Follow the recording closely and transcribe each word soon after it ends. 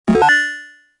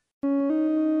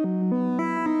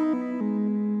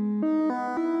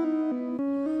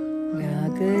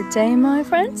Good day, my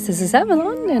friends. This is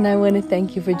Avalon, and I want to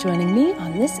thank you for joining me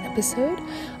on this episode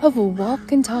of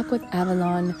Walk and Talk with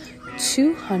Avalon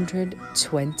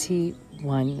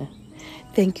 221.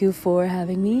 Thank you for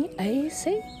having me as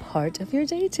a part of your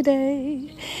day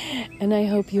today. And I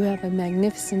hope you have a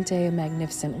magnificent day, a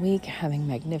magnificent week, having a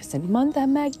magnificent month, a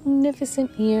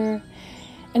magnificent year.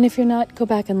 And if you're not, go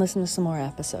back and listen to some more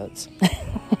episodes.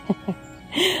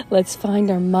 Let's find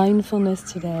our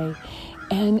mindfulness today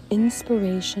and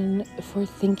inspiration for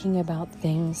thinking about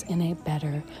things in a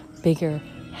better, bigger,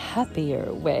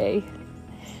 happier way.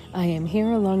 I am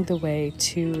here along the way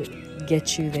to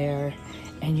get you there,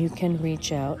 and you can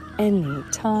reach out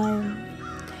anytime.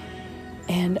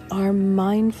 And our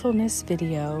mindfulness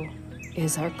video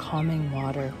is our calming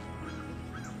water.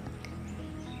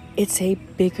 It's a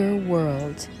bigger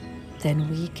world than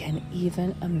we can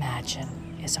even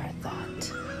imagine, is our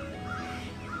thought.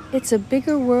 It's a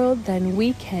bigger world than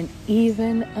we can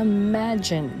even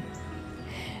imagine.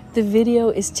 The video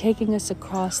is taking us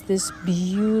across this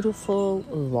beautiful,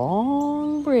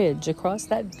 long bridge, across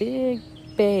that big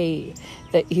bay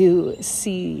that you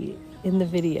see in the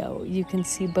video. You can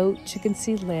see boats, you can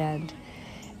see land.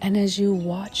 And as you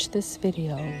watch this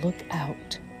video, look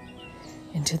out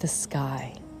into the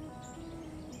sky.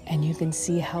 And you can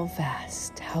see how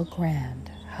vast, how grand,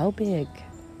 how big,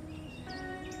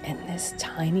 in this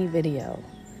tiny video,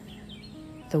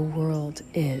 the world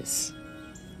is.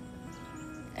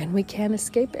 And we can't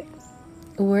escape it.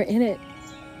 We're in it.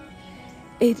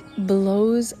 It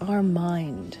blows our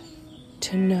mind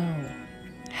to know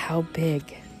how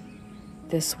big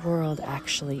this world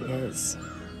actually is.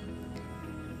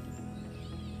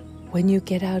 When you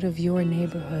get out of your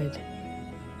neighborhood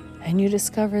and you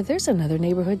discover there's another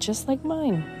neighborhood just like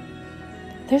mine.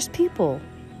 There's people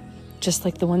just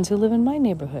like the ones who live in my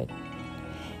neighborhood.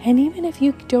 And even if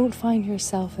you don't find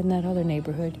yourself in that other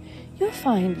neighborhood, you'll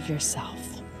find yourself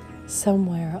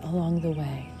somewhere along the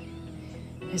way.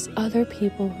 There's other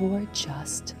people who are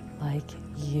just like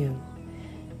you.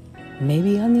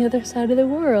 Maybe on the other side of the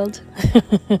world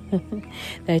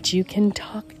that you can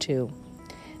talk to,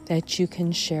 that you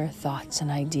can share thoughts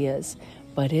and ideas.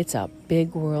 But it's a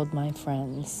big world, my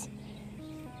friends.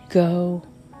 Go,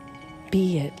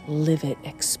 be it, live it,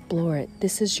 explore it.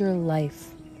 This is your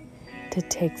life to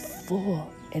take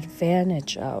full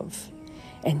advantage of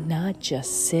and not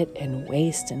just sit and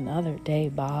waste another day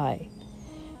by.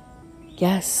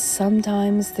 Yes,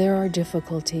 sometimes there are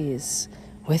difficulties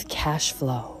with cash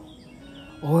flow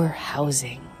or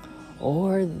housing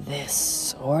or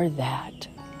this or that.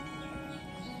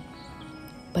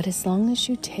 But as long as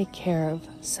you take care of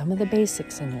some of the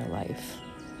basics in your life,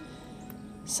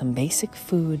 some basic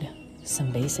food,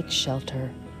 some basic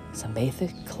shelter, some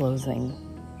basic clothing,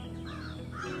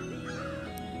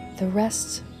 the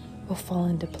rest will fall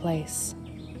into place.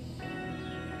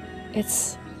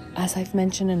 It's, as I've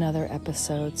mentioned in other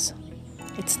episodes,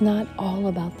 it's not all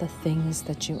about the things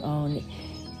that you own.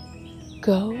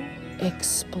 Go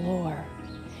explore,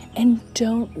 and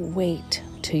don't wait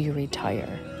till you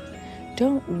retire.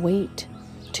 Don't wait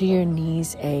till your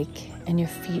knees ache and your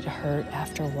feet hurt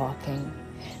after walking,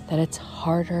 that it's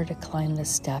harder to climb the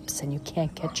steps and you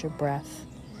can't catch your breath.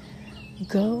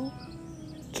 Go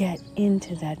get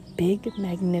into that big,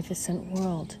 magnificent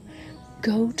world.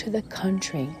 Go to the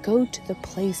country, go to the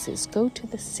places, go to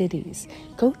the cities,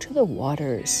 go to the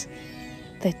waters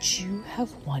that you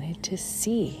have wanted to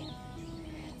see,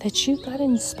 that you got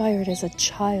inspired as a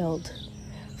child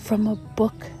from a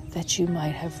book that you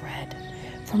might have read,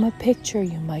 from a picture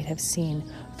you might have seen,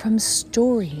 from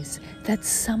stories that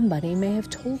somebody may have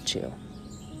told you.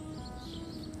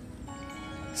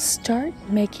 Start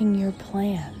making your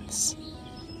plans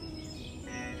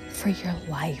for your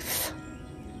life.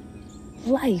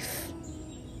 Life.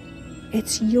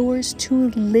 It's yours to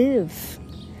live.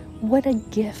 What a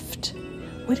gift.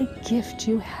 What a gift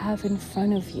you have in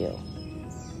front of you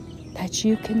that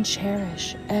you can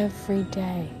cherish every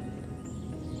day.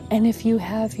 And if you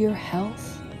have your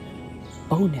health,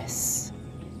 bonus.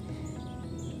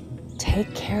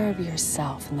 Take care of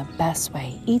yourself in the best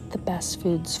way. Eat the best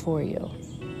foods for you.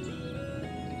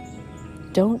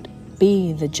 Don't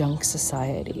be the junk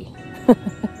society.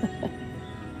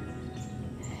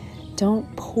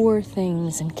 Don't pour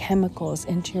things and chemicals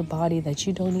into your body that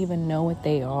you don't even know what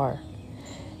they are.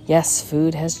 Yes,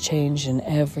 food has changed in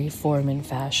every form and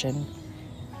fashion.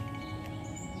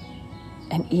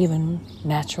 And even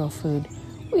natural food,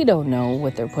 we don't know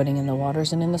what they're putting in the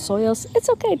waters and in the soils. It's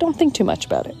okay, don't think too much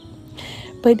about it.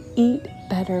 But eat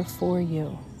better for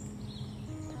you.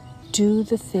 Do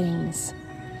the things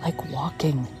like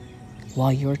walking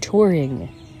while you're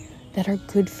touring. that are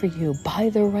good for you. Buy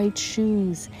the right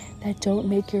shoes that don't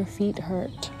make your feet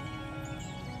hurt.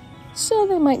 So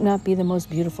they might not be the most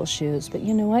beautiful shoes, but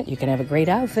you know what? You can have a great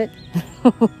outfit.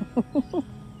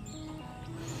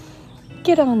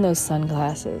 Get on those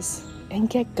sunglasses and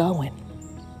get going.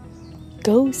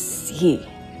 Go see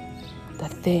the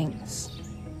things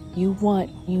you want,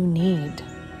 you need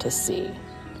to see,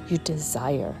 you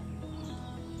desire.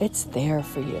 It's there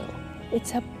for you.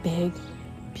 It's a big,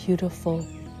 beautiful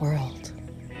world.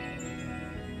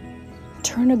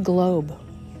 Turn a globe.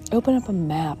 Open up a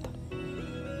map.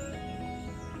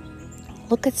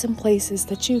 Look at some places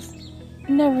that you've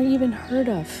never even heard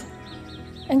of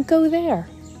and go there.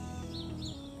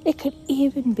 It could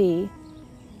even be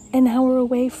an hour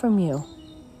away from you.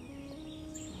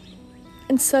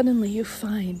 And suddenly you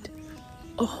find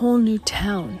a whole new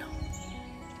town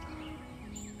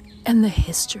and the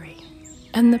history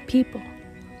and the people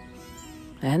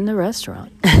and the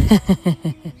restaurant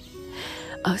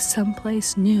of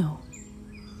someplace new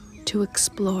to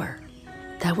explore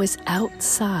that was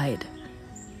outside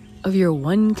of your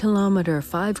 1 kilometer,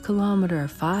 5 kilometer,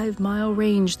 5 mile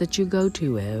range that you go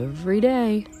to every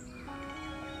day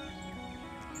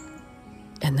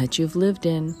and that you've lived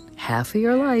in half of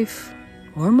your life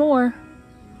or more.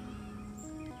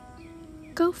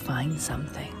 Go find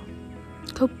something.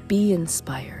 Go be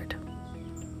inspired.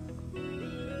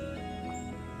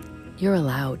 You're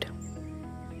allowed.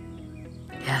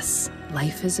 Yes,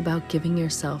 life is about giving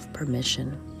yourself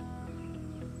permission.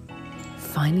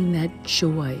 Finding that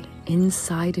joy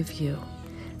inside of you,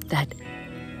 that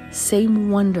same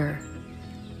wonder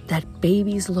that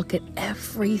babies look at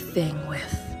everything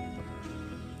with.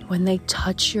 When they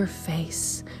touch your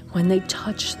face, when they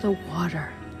touch the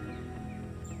water,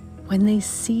 when they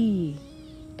see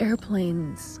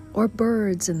airplanes or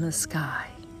birds in the sky,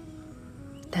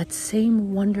 that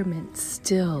same wonderment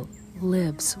still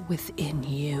lives within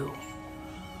you.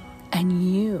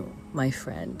 And you, my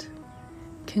friend,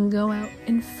 can go out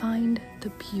and find the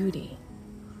beauty.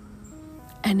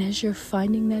 And as you're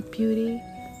finding that beauty,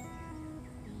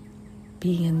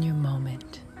 be in your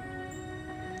moment.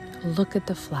 Look at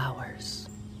the flowers.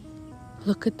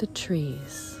 Look at the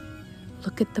trees.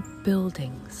 Look at the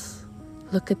buildings.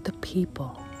 Look at the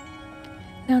people.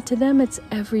 Now to them it's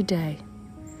every day.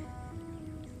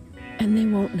 And they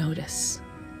won't notice.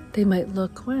 They might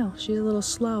look, wow, she's a little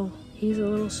slow. He's a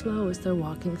little slow as they're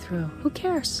walking through. Who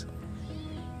cares?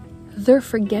 They're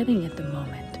forgetting at the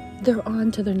moment. They're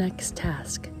on to their next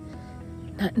task.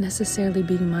 Not necessarily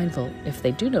being mindful. If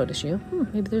they do notice you,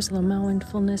 maybe there's a little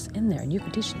mindfulness in there and you can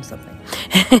teach them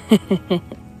something.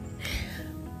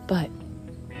 But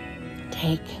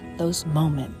take those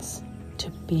moments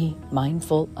to be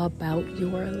mindful about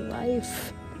your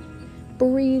life.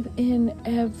 Breathe in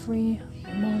every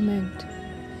moment.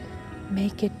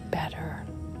 Make it better.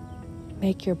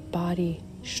 Make your body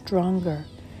stronger,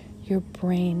 your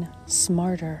brain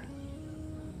smarter,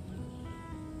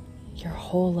 your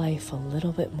whole life a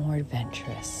little bit more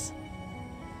adventurous.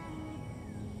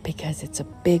 Because it's a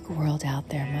big world out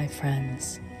there, my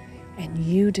friends, and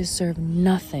you deserve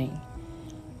nothing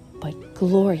but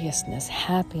gloriousness,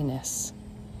 happiness,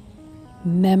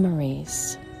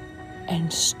 memories,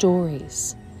 and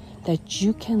stories that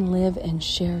you can live and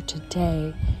share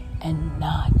today and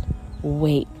not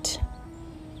wait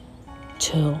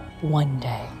till one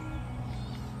day.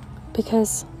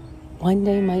 Because one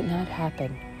day might not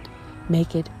happen.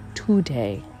 Make it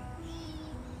today.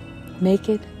 Make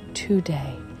it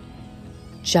today.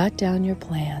 Jot down your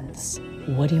plans.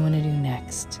 What do you want to do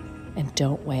next? And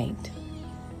don't wait.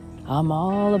 I'm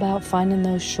all about finding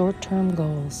those short-term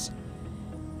goals.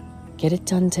 Get it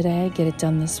done today, get it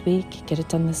done this week, get it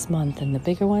done this month. And the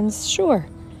bigger ones, sure.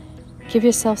 Give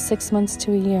yourself 6 months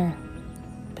to a year.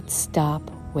 But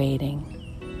stop waiting.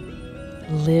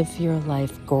 Live your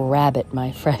life. Grab it,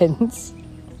 my friends.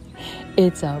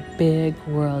 It's a big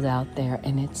world out there,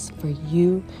 and it's for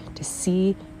you to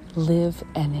see, live,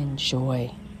 and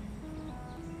enjoy.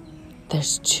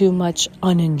 There's too much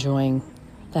unenjoying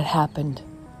that happened,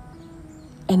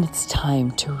 and it's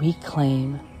time to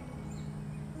reclaim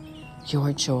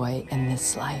your joy in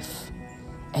this life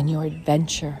and your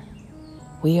adventure.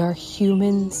 We are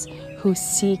humans who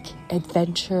seek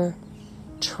adventure,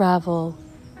 travel,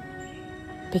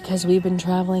 because we've been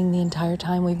traveling the entire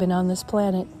time we've been on this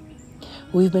planet.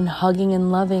 We've been hugging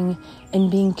and loving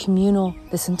and being communal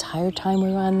this entire time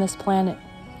we were on this planet.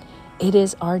 It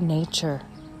is our nature.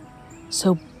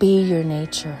 So be your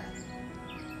nature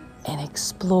and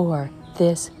explore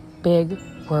this big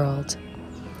world.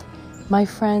 My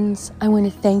friends, I want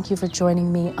to thank you for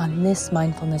joining me on this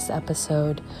mindfulness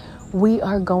episode We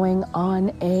are going on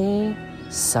a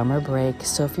summer break.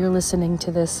 So if you're listening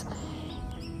to this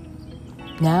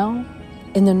now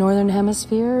in the Northern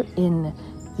Hemisphere, in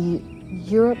the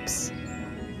Europes,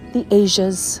 the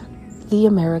Asias, the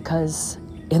Americas,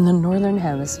 in the Northern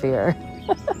Hemisphere,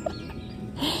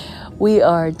 we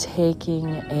are taking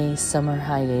a summer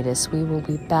hiatus. We will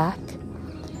be back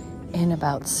in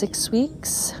about 6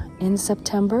 weeks in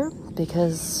September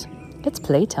because it's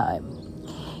playtime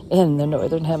in the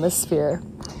Northern Hemisphere.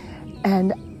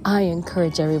 And I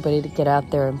encourage everybody to get out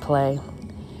there and play.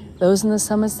 Those in the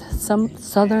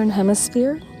Southern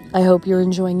Hemisphere, I hope you're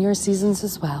enjoying your seasons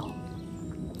as well.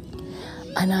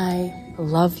 And I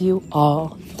love you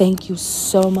all. Thank you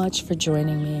so much for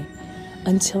joining me.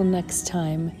 Until next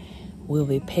time, we'll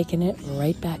be picking it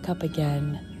right back up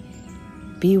again.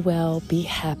 Be well, be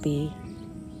happy,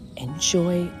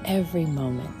 enjoy every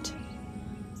moment,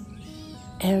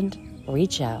 and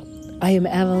reach out. I am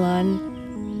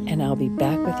Avalon, and I'll be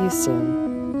back with you soon.